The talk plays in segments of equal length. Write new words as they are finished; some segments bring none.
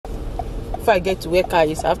Before I get to where car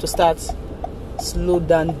is, I have to start slow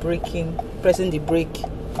down braking, pressing the brake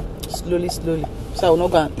slowly, so I will not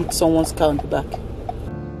go and hit someone's car on the back.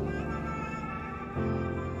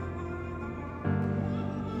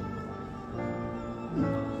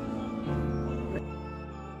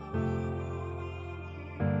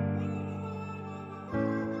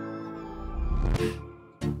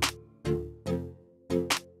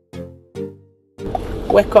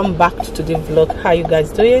 Welcome back to today's vlog. How you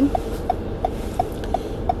guys doing?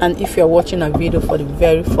 And if you're watching a video for the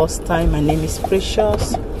very first time, my name is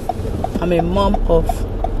Precious. I'm a mom of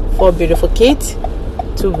 4 beautiful kids,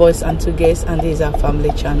 2 boys and 2 girls, and this is our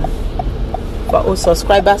family channel. For all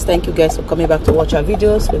subscribers, thank you guys for coming back to watch our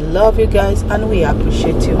videos. We love you guys and we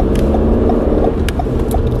appreciate you.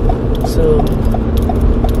 So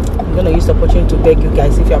I'm gonna use the opportunity to beg you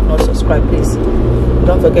guys, if you have not subscribed, please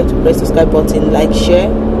don't forget to press the subscribe button, like, share,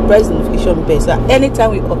 press the notification bell so that anytime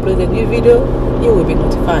we upload a new video, you will be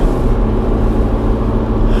notified.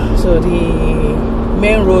 So the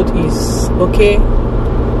main road is okay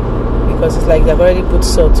because it's like they've already put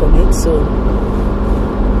salt on it, so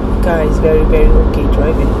the car is very okay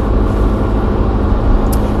driving.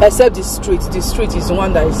 Except the street is the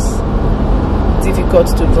one that is difficult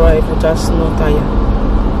to drive without snow tire.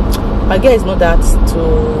 I guess it's not that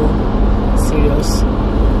too serious.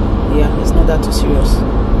 Yeah, it's not that too serious.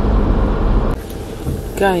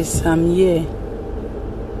 Guys, I'm here.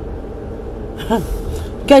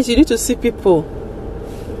 Guys, you need to see people.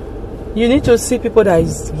 You need to see people that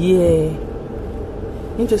is here.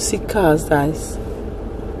 You need to see cars that is.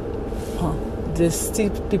 Oh, there's still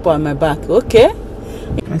people on my back. Okay.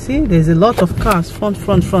 I see there's a lot of cars front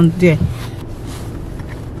there.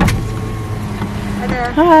 Hi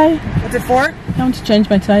there. Hi. What's it for? I want to change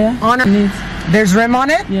my tire. On it. There's rim on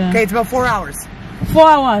it? Yeah. Okay, it's about 4 hours. 4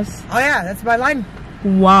 hours? Oh yeah, that's my line.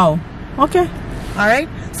 Wow. Okay. Alright,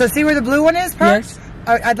 so see where the blue one is parked? Yes.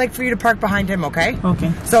 I'd like for you to park behind him, okay?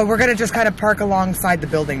 Okay. So we're gonna just kind of park alongside the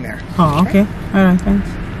building there. Oh, okay. Alright, thanks.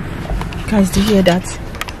 Guys, do you hear that?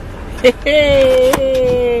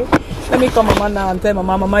 Hey, let me call Mama now and tell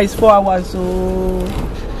Mama it's 4 hours. So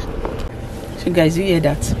guys, you hear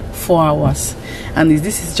that? 4 hours. And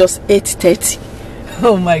this is just 8:30.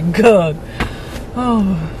 Oh my god.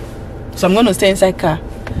 Oh, so I'm gonna stay inside car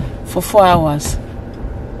for 4 hours.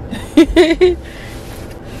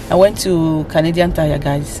 I went to Canadian Tire,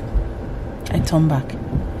 guys. I turned back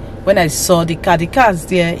when I saw the cars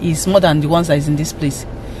there is more than the ones that is in this place.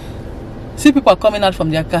 See, people are coming out from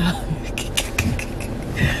their car.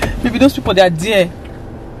 Maybe those people, they are there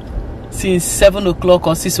since 7 o'clock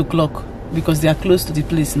or 6 o'clock because they are close to the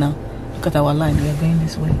place now. Look at our line. We are going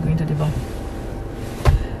this way, going to the back.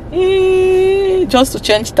 Just to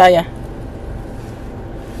change tire.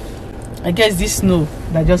 I guess this snow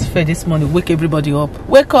that just fell this morning wake everybody up.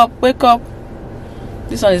 Wake up, wake up.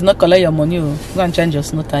 This one is not collect your money. Go and change your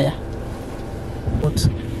snow tire. But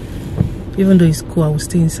even though it's cool, I will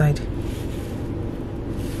stay inside.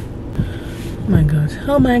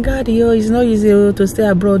 Oh my god, yo, it's not easy to stay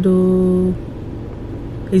abroad. Oh,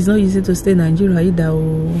 it's not easy to stay in Nigeria either.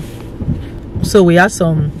 Oh. So we have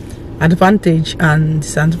some advantage and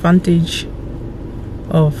disadvantage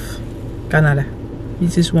of Canada.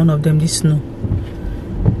 This is one of them, this snow.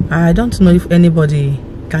 I don't know if anybody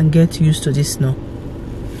can get used to this snow,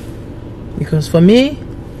 because for me,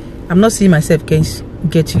 I'm not seeing myself get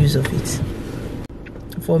use of it.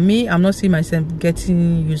 For me, I'm not seeing myself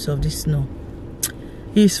getting use of this snow.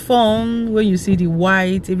 It's fun when you see the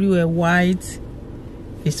white everywhere, white.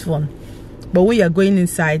 It's fun, but when you're going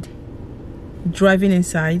inside, driving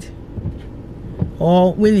inside,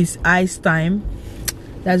 or when it's ice time,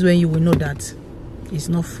 that's when you will know that it's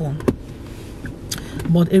not fun.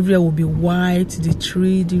 But everywhere will be white. The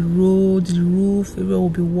tree, the road, the roof, everywhere will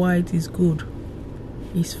be white. It's good,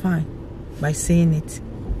 it's fine by saying it.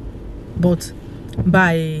 But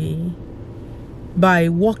by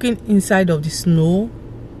walking inside of the snow,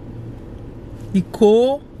 the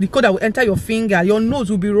cold that will enter your finger, your nose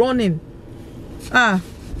will be running.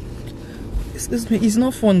 Excuse me, it's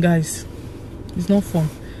not fun, guys. It's not fun.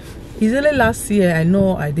 It's only last year I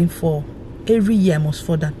know I didn't fall. Every year I must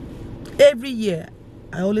fall down. Every year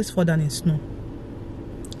I always fall down in snow.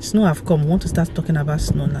 Snow have come. We want to start talking about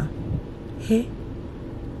snow now. Hey,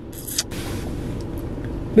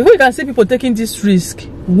 before you can see people taking this risk,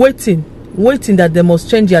 waiting that they must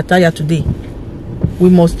change their tire today. We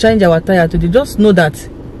must change our tire today. Just know that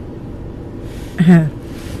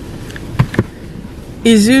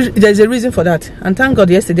there's a reason for that. And thank God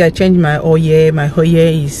yesterday I changed my oil. My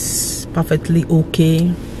oil is perfectly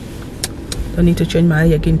okay. Don't need to change my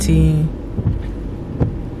oil again.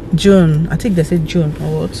 June. I think they said June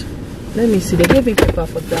or what. Let me see. They gave me paper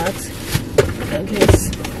for that. I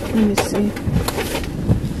guess. Let me see.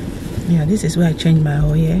 Yeah, this is where I changed my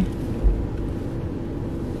oil.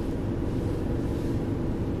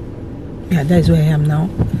 Yeah, that is where I am now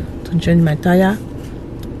to change my tire.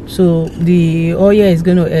 So the oil is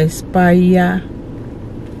going to expire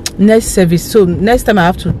next service. So next time I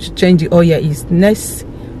have to change the oil is next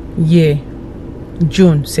year,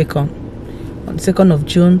 June 2nd, on 2nd of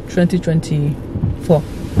June 2024.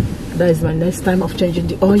 That is my next time of changing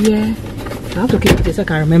the oil. I have to keep this, I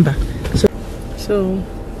can remember. So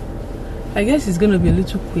I guess it's going to be a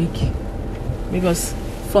little quick because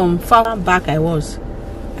from far back I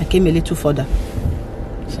came a little further.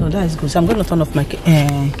 So that is good. So I'm going to turn off my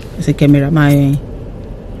camera.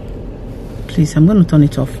 Please, I'm going to turn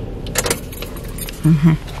it off.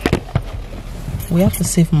 We have to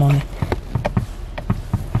save money.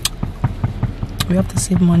 We have to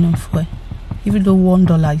save money on fuel, even though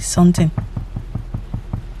 $1 is something.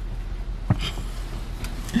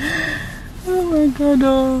 Oh my God!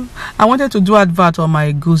 Oh. I wanted to do advert on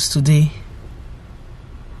my goods today.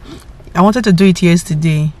 I wanted to do it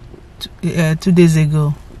yesterday, 2 days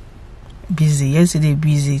ago. Busy. Yesterday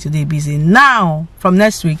busy, today busy. Now, from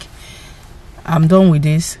next week, I'm done with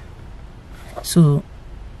this. So,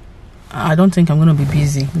 I don't think I'm going to be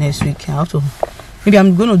busy next week. I have to... Maybe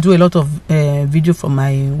I'm going to do a lot of video from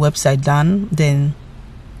my website done. Then,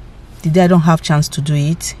 the day I don't have chance to do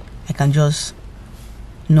it, I can just...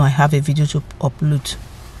 I have a video to upload.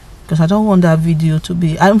 Because I don't want that video to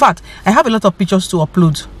be... In fact, I have a lot of pictures to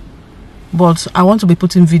upload. But I want to be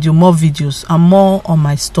putting more videos and more on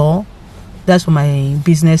my store. That's for my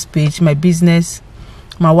business page, my business,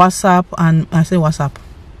 my WhatsApp, and I say WhatsApp.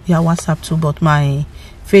 Yeah, WhatsApp too, but my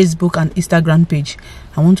Facebook and Instagram page.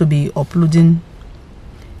 I want to be uploading,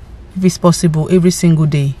 if it's possible, every single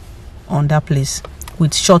day on that place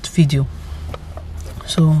with short video.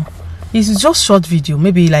 So it's just short video,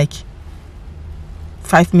 maybe like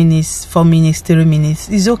 5 minutes, 4 minutes, 3 minutes.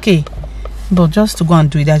 It's okay. But just to go and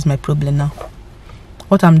do it, that's my problem now.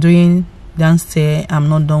 What I'm doing downstairs, I'm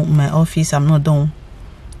not done with my office. I'm not done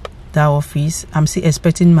that office. I'm still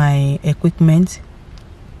expecting my equipment,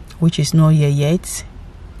 which is not here yet.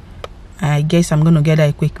 I guess I'm going to get that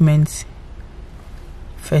equipment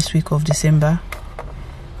first week of December.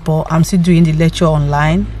 But I'm still doing the lecture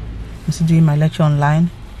online. I'm still doing my lecture online.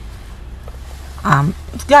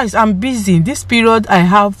 Guys, I'm busy. This period, I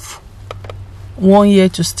have 1 year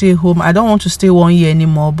to stay home. I don't want to stay 1 year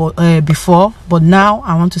anymore, but but now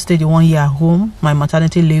I want to stay the 1 year at home, my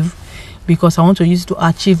maternity leave, because I want to use it to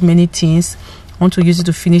achieve many things. I want to use it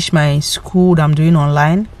to finish my school that I'm doing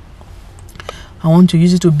online. I want to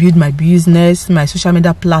use it to build my business, my social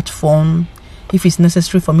media platform. If it's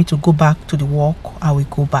necessary for me to go back to the work, I will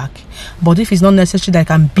go back. But if it's not necessary, like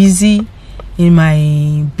I'm busy in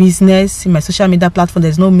my business, in my social media platform,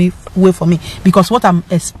 there's no way for me, because what I'm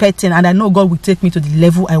expecting, and I know God will take me to the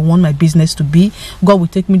level I want my business to be. God will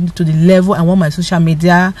take me to the level I want my social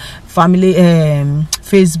media, family,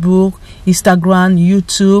 Facebook, Instagram,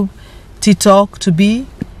 YouTube, TikTok to be.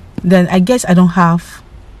 Then I guess I don't have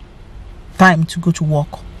time to go to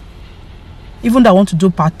work. Even though I want to do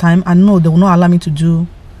part-time, I know they will not allow me to do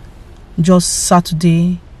just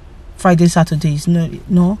Saturday, Friday, Saturdays.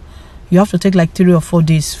 No. You have to take like 3 or 4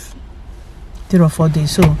 days. 3 or 4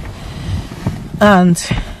 days. So, and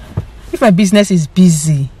if my business is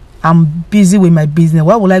busy, I'm busy with my business,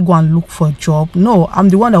 why will I go and look for a job? No, I'm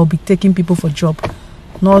the one that will be taking people for a job.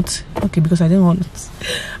 Not, okay, because I didn't want it.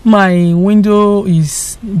 My window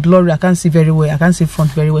is blurry. I can't see very well. I can't see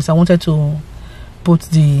front very well. So I wanted to put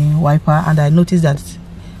the wiper, and I noticed that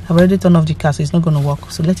I've already turned off the car, so it's not going to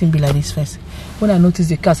work. So let it be like this first. When I notice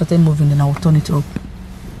the car started moving, then I will turn it up.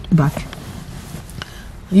 Back.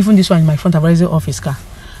 Even this one in my front, I've already off his car.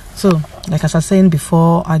 So, like as I was saying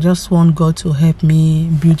before, I just want God to help me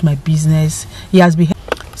build my business.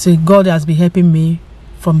 God has been helping me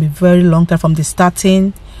from a very long time, from the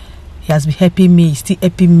starting. He has been helping me, he's still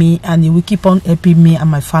helping me, and he will keep on helping me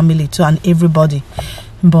and my family too, and everybody.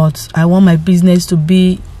 But I want my business to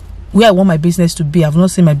be where I want my business to be. I've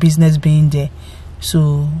not seen my business being there.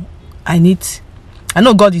 So I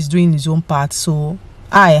know God is doing his own part, so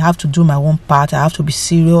I have to do my own part. I have to be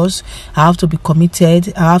serious. I have to be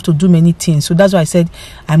committed. I have to do many things. So that's why I said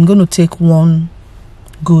I'm going to take one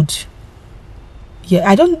good year.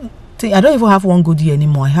 I don't even have one good year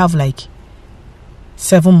anymore. I have like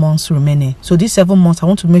 7 months remaining. So these 7 months, I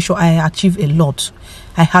want to make sure I achieve a lot.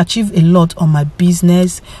 I achieve a lot on my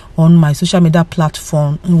business, on my social media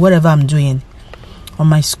platform, and whatever I'm doing. On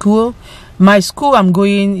my school. My school, I'm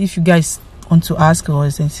going, if you guys want to ask, or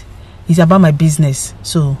is it? It's about my business.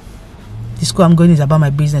 So the school I'm going is about my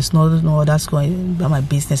business. No other school about my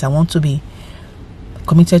business. I want to be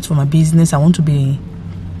committed for my business. I want to be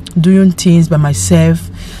doing things by myself.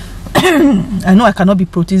 I know I cannot be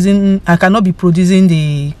producing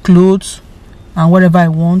the clothes and whatever I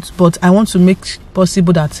want, but I want to make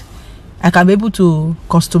possible that I can be able to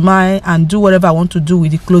customize and do whatever I want to do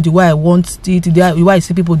with the clothes, the way I want it, the way I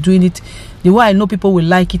see people doing it, the way I know people will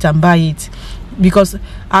like it and buy it. Because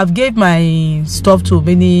I've gave my stuff to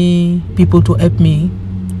many people to help me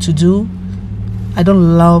to do. I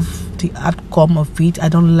don't love the outcome of it. I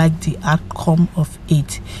don't like the outcome of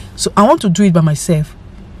it. So I want to do it by myself.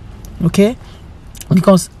 Okay?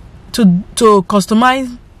 Because to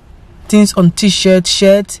customize things on t-shirt,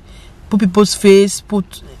 shirt, put people's face,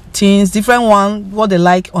 put things, different one, what they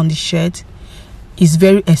like on the shirt, is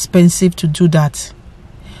very expensive to do that.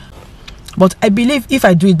 But I believe if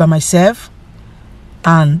I do it by myself,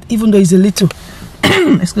 and even though it's a little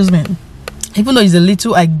excuse me, even though it's a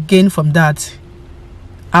little I gain from that,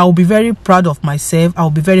 I will be very proud of myself. I will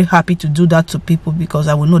be very happy to do that to people, because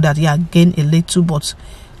I will know that, yeah, I gain a little, but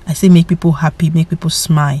I say make people happy, make people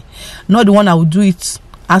smile. Not the one I will do it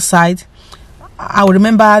outside. I will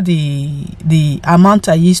remember the amount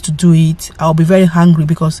I used to do it. I'll be very hungry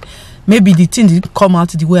because maybe the thing didn't come out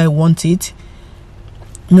the way I want it.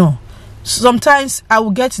 No. Sometimes I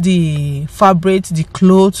will get the fabric, the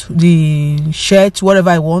clothes, the shirt, whatever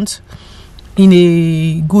I want, in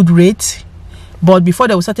a good rate. But before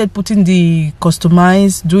they started putting the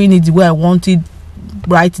customized, doing it the way I wanted,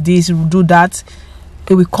 write this, do that,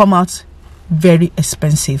 it will come out very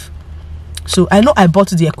expensive. So I know I bought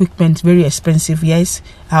the equipment very expensive. Yes,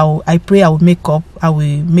 I pray I will make up. I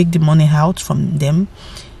will make the money out from them.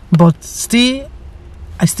 But still,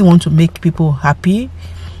 I still want to make people happy.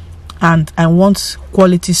 And I want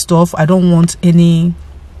quality stuff. I don't want any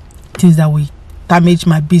things that will damage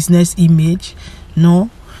my business image. No.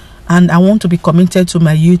 And I want to be committed to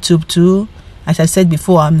my YouTube too. As I said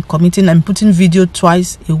before, I'm putting video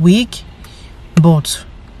twice a week. But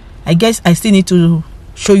I guess I still need to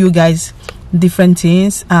show you guys different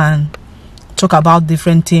things and talk about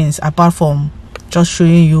different things, apart from just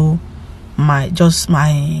showing you myself,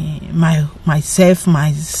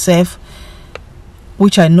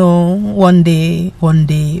 which I know one day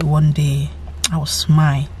I will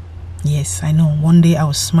smile. Yes, I know one day I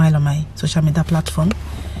will smile on my social media platform.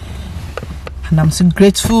 And I'm so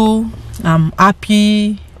grateful. I'm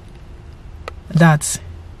happy that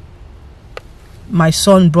my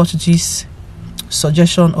son brought this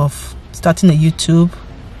suggestion of starting a YouTube.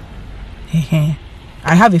 I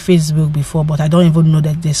have a Facebook before, but I don't even know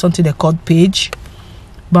that there's something they called page.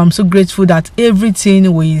 But I'm so grateful that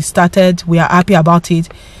everything we started, we are happy about it.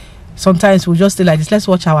 Sometimes we'll just stay like this, let's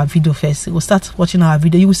watch our video first. We'll start watching our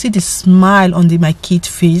video. You will see the smile on my kid's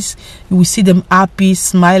face. You will see them happy,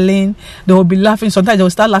 smiling. They will be laughing. Sometimes they will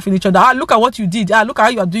start laughing at each other. Ah, look at what you did. Ah, look at how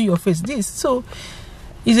you are doing your face. This. So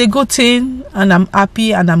it's a good thing, and I'm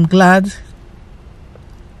happy and I'm glad.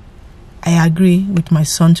 I agree with my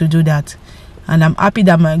son to do that, and I'm happy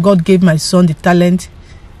that God gave my son the talent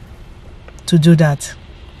to do that.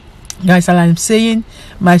 Guys, and I'm saying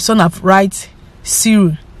my son have write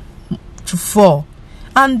 0 to 4,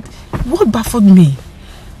 and what baffled me,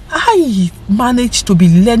 I managed to be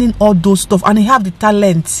learning all those stuff, and I have the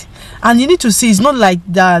talent. And you need to see, it's not like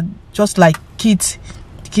that, just like kid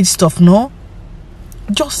stuff, no,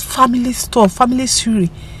 just family stuff, family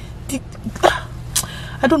story.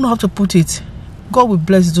 I don't know how to put it. God will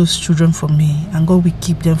bless those children for me, and God will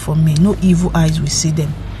keep them for me. No evil eyes will see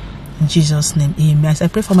them. In Jesus' name, amen. As I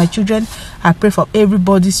pray for my children, I pray for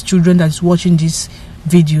everybody's children that is watching these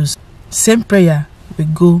videos. Same prayer will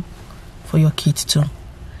go for your kids too.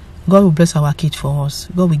 God will bless our kids for us.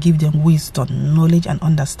 God will give them wisdom, knowledge, and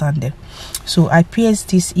understanding. So I pierce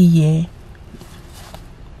this ear.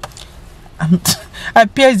 I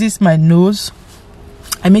pierce this my nose.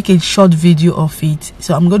 I make a short video of it,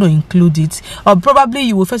 so I'm going to include it. Or probably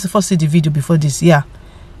you will first of all see the video before this. Yeah,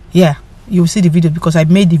 you will see the video because I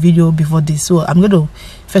made the video before this. So I'm going to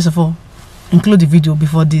first of all include the video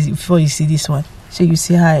before this, before you see this one, so you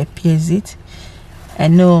see how I pierce it. I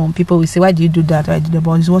know people will say, why do you do that? Why do that?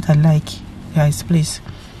 But it's what I like, guys. Please,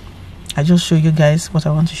 I just show you guys what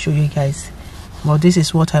I want to show you guys. Well, this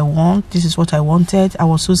is what I want. This is what I wanted. I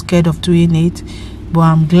was so scared of doing it, but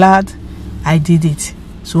I'm glad I did it.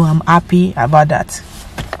 So I'm happy about that.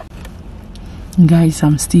 Guys,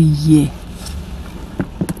 I'm still here.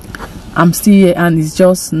 I'm still here, and it's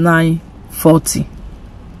just 9:40.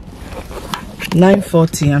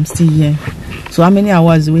 9:40. I'm still here. So how many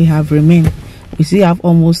hours do we have remain? We still have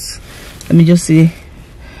almost Let me just see.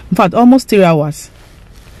 In fact, almost 3 hours.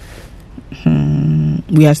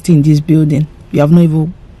 We are still in this building. We have not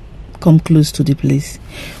even come close to the place.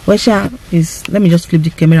 Wesha is, let me just flip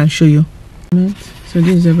the camera and show you. So this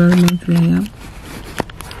is the environment where I am.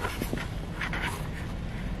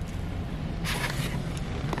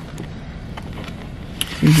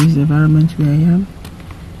 So this is the environment where I am.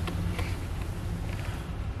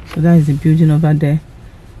 So that is the building over there.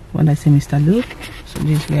 When I say Mr. Luke. So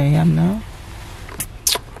this is where I am now.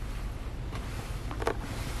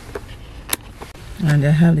 And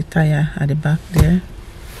I have the tire at the back there.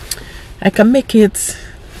 I can make it.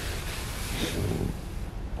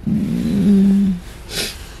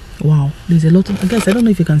 Wow, there's a lot of, I guess I don't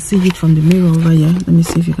know if you can see it from the mirror over here. Let me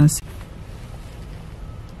see if you can see.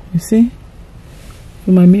 You see?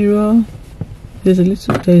 In my mirror,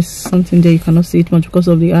 there's something there. You cannot see it much because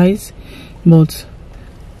of the eyes, but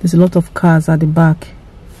there's a lot of cars at the back.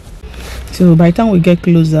 So by the time we get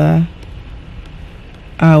closer,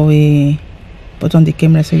 I will put on the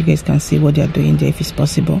camera so you guys can see what they are doing there if it's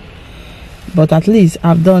possible. But at least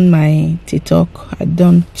I've done my TikTok. I've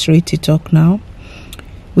done 3 TikTok now,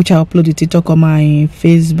 which I upload the TikTok on my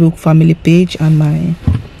Facebook family page and my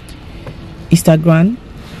Instagram.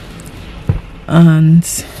 And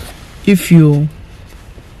if you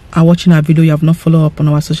are watching our video, you have not followed up on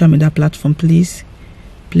our social media platform, please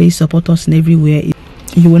support us in everywhere.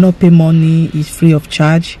 You will not pay money, it's free of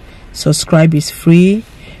charge. Subscribe is free.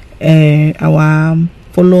 Our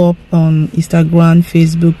follow up on Instagram,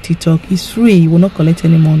 Facebook, TikTok is free. You will not collect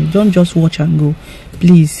any money. Don't just watch and go,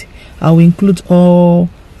 please. I will include all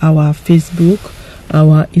our Facebook,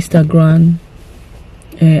 our Instagram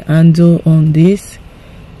handle on this.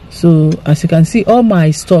 So as you can see, all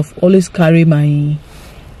my stuff always carry the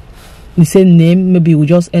same name. Maybe we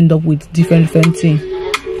just end up with different things.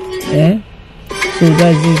 Yeah. So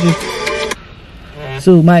that's it.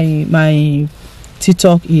 So my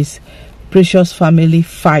TikTok is Precious Family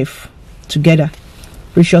 5 together.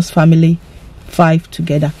 Precious Family 5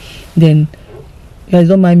 together. Then guys,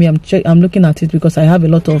 don't mind me, I'm looking at it because I have a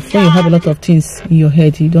lot of, when you have a lot of things in your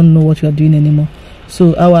head, you don't know what you are doing anymore.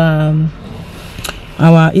 So our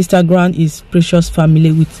Instagram is Precious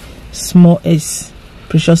Family with small s.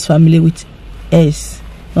 Precious Family with s,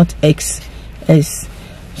 not x, s.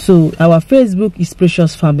 So our Facebook is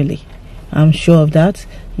Precious Family. I'm sure of that.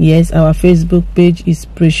 Yes, our Facebook page is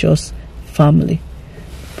Precious Family.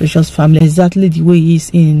 Precious Family, exactly the way it is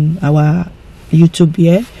in our YouTube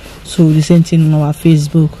here. So the same thing on our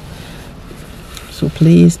Facebook. So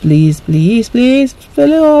please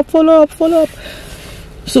follow up.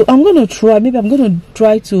 So I'm gonna try, maybe I'm gonna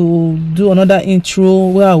try to do another intro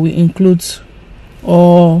where we include,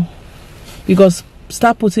 or because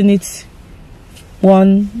start putting it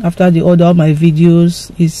one after the other, all my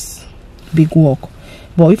videos is big work.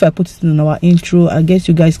 But if I put it in our intro, I guess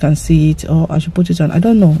you guys can see it, or I should put it on, I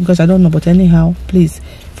don't know, because I don't know. But anyhow, please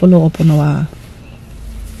follow up on our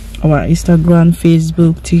Instagram,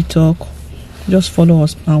 Facebook, TikTok. Just follow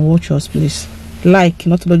us and watch us, please. Like,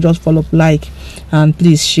 not just follow, like, and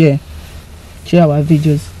please share our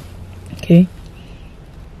videos. Okay,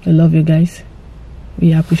 I love you guys.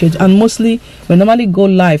 We appreciate it. And mostly we normally go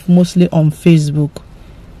live mostly on Facebook.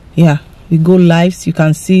 Yeah, we go live so you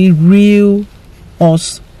can see real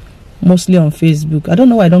us mostly on Facebook. I don't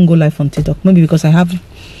know why I don't go live on TikTok. Maybe because I have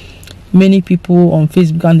many people on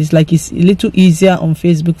Facebook, and it's like it's a little easier on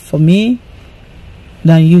Facebook for me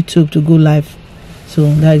than YouTube to go live.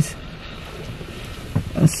 So guys,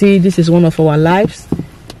 see, this is one of our lives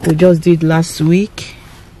we just did last week.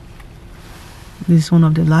 This is one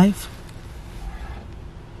of the live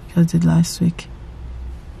just did last week.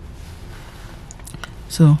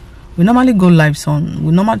 So we normally go live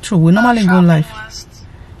we normally go live,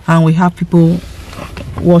 and we have people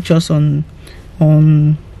watch us on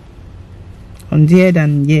there.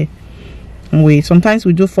 And yeah, and sometimes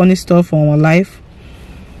we do funny stuff on our live.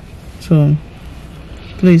 So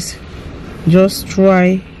please just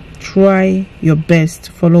try your best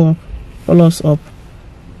to follow us up.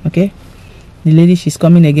 Okay, the lady, she's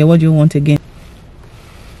coming again. What do you want again?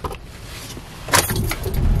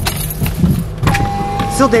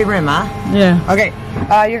 Still day rim, huh? Yeah. Okay,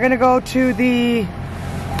 you're gonna go to the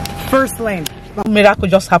first lane. Miracle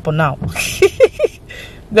just happened now.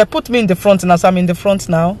 They put me in the front now, so I'm in the front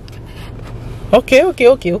now. Okay.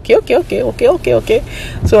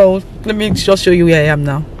 So let me just show you where I am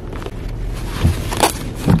now.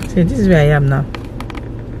 So this is where I am now.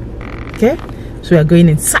 Okay, so we are going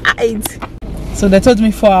inside. So they told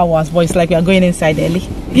me 4 hours, but it's like we are going inside early.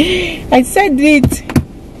 I said it.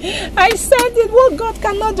 What God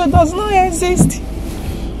cannot do does not exist.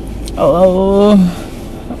 Oh,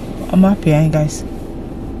 I'm happy, guys.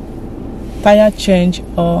 Tire change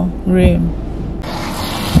or rim.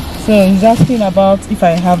 So he's asking about if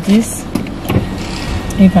I have this.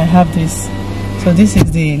 If I have this. So this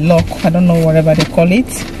is the lock. I don't know whatever they call it.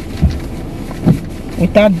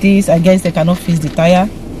 Without this, I guess they cannot fix the tire.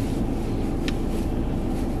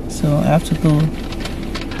 So I have to go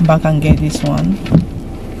back and get this one.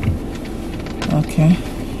 Okay.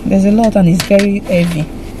 There's a lot and it's very heavy.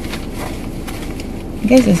 I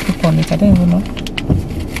guess there's slip on it. I don't even know.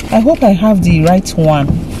 I hope I have the right one.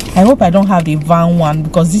 I hope I don't have the van one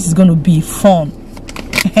because this is going to be fun.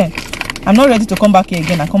 I'm not ready to come back here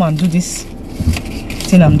again and come and do this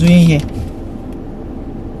thing I'm doing here.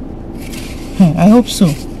 I hope so.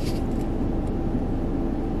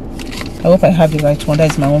 I hope I have the right one.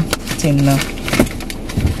 That is my own thing now.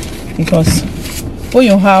 Because when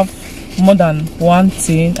you have more than one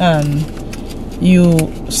thing and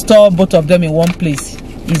you store both of them in one place,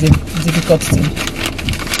 is a difficult thing.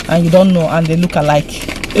 And you don't know, and they look alike.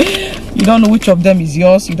 You don't know which of them is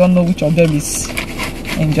yours. You don't know which of them is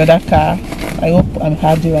in the other car. I hope I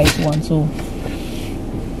have the right one. So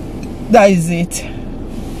that is it.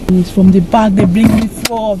 It's from the back. They bring me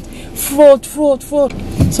forward.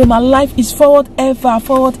 So my life is forward ever,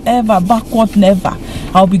 backward never.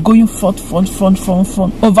 I'll be going front.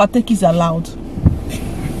 Overtake is allowed.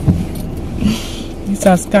 This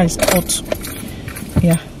car is hot.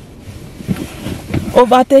 Yeah.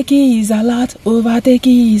 Overtaking is allowed.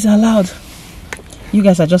 You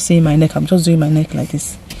guys are just seeing my neck. I'm just doing my neck like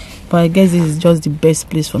this. But I guess this is just the best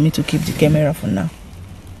place for me to keep the camera for now.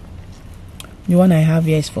 The one I have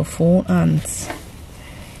here is for phone, and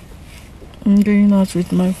I'm going out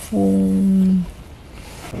with my phone.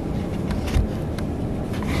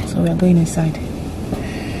 So we are going inside.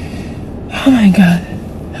 Oh my God.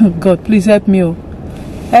 Oh God, please help me.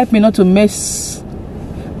 Help me not to mess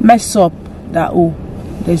up that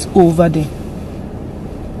there's over there.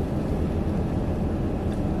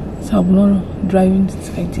 So I'm not driving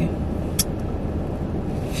inside here.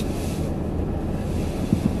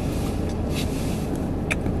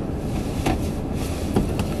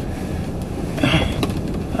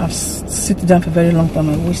 I've sit down for a very long time.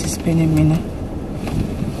 My voice is paining me now.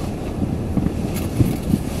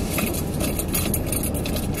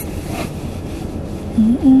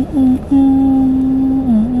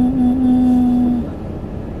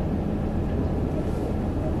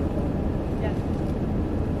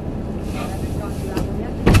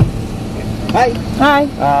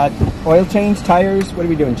 Hi. Oil change, tires. What are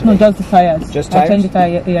we doing today? No, just the tires. Just tires? I changed the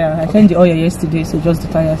tire. Yeah, I changed the oil yesterday, so just the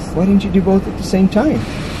tires. Why didn't you do both at the same time?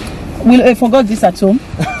 Well, I forgot this at home,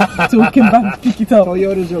 so we came back to pick it up.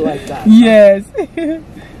 Toyotas are like that. Yes.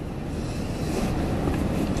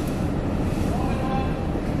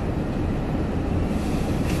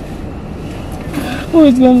 Oh,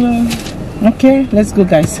 it's gonna. Okay, let's go,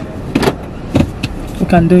 guys. We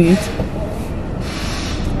can do it.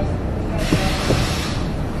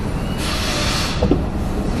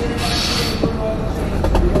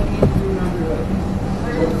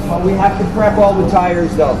 Well, we have to prep all the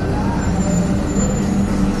tires, though.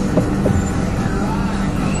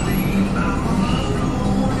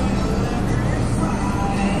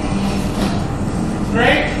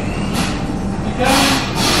 Great.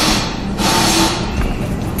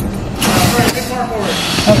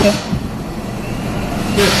 Okay.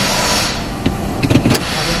 Good.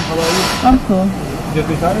 How are you? I'm cool. Just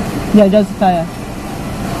the tires? Yeah, just the tire.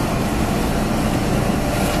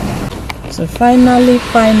 So finally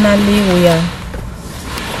we are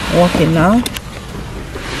walking now.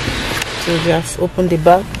 So we have opened the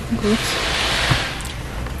bag. Good.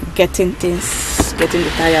 Getting the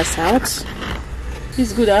tires out.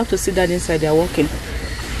 It's good. I have to sit down inside. They are walking.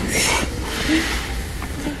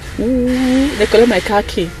 Ooh, they collect my car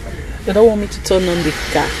key. They don't want me to turn on the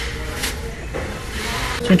car.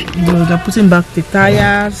 They're putting back the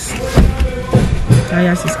tires.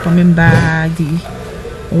 Tires is coming back. The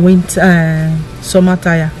winter summer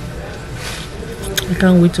tire. I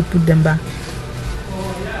can't wait to put them back.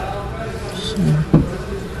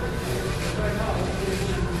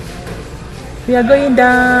 We are going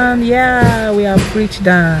down. Yeah, we have reached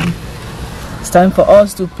down. It's time for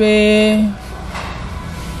us to pay.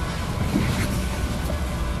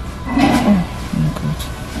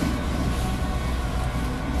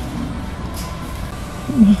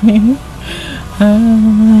 Oh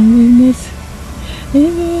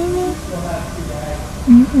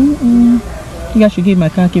You guys should give my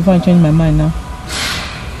car key before I change my mind now.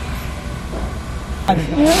 I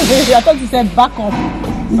thought you said back up.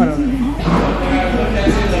 I don't know.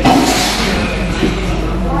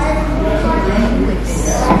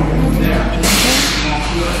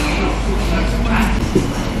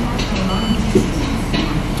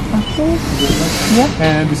 Thank you very much. Yeah.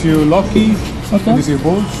 And this is your lock key. Okay. And this is your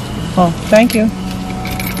bolts. Oh, thank you.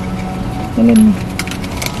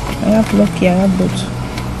 I have lucky, I have both.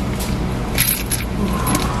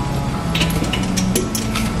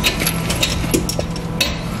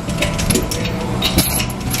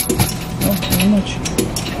 Oh, very much.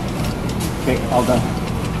 Okay, all done.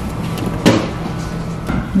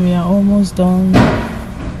 We are almost done.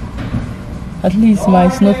 At least my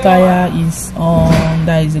snow tire is on.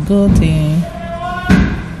 That is a good thing.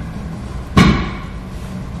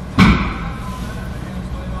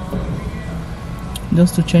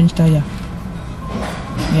 Just to change tire,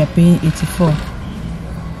 we are paying 84.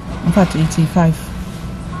 In fact, 85.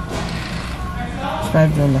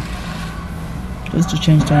 $5 just to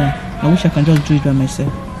change tire. I wish I can just do it by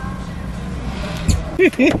myself.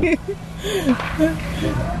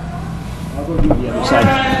 I'll go do the other side.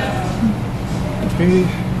 Okay.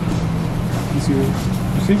 This you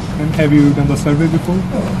see? And have you done the survey before?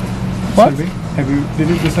 What? Survey? Have you did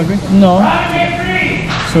the survey? No.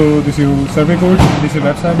 So this is your survey code. This is your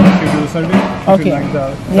website. If you do the survey. If Okay. you like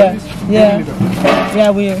the Yeah. service, Yeah. you really do.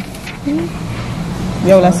 Yeah, we.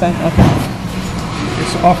 Yeah, last time. Okay.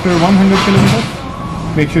 It's after 100 kilometers.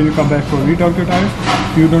 Make sure you come back for retalk your tires.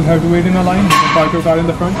 You don't have to wait in a line. You can park your car in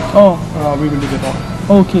the front. Oh. We will do it all.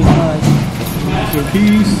 Okay. All right. Your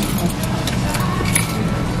keys.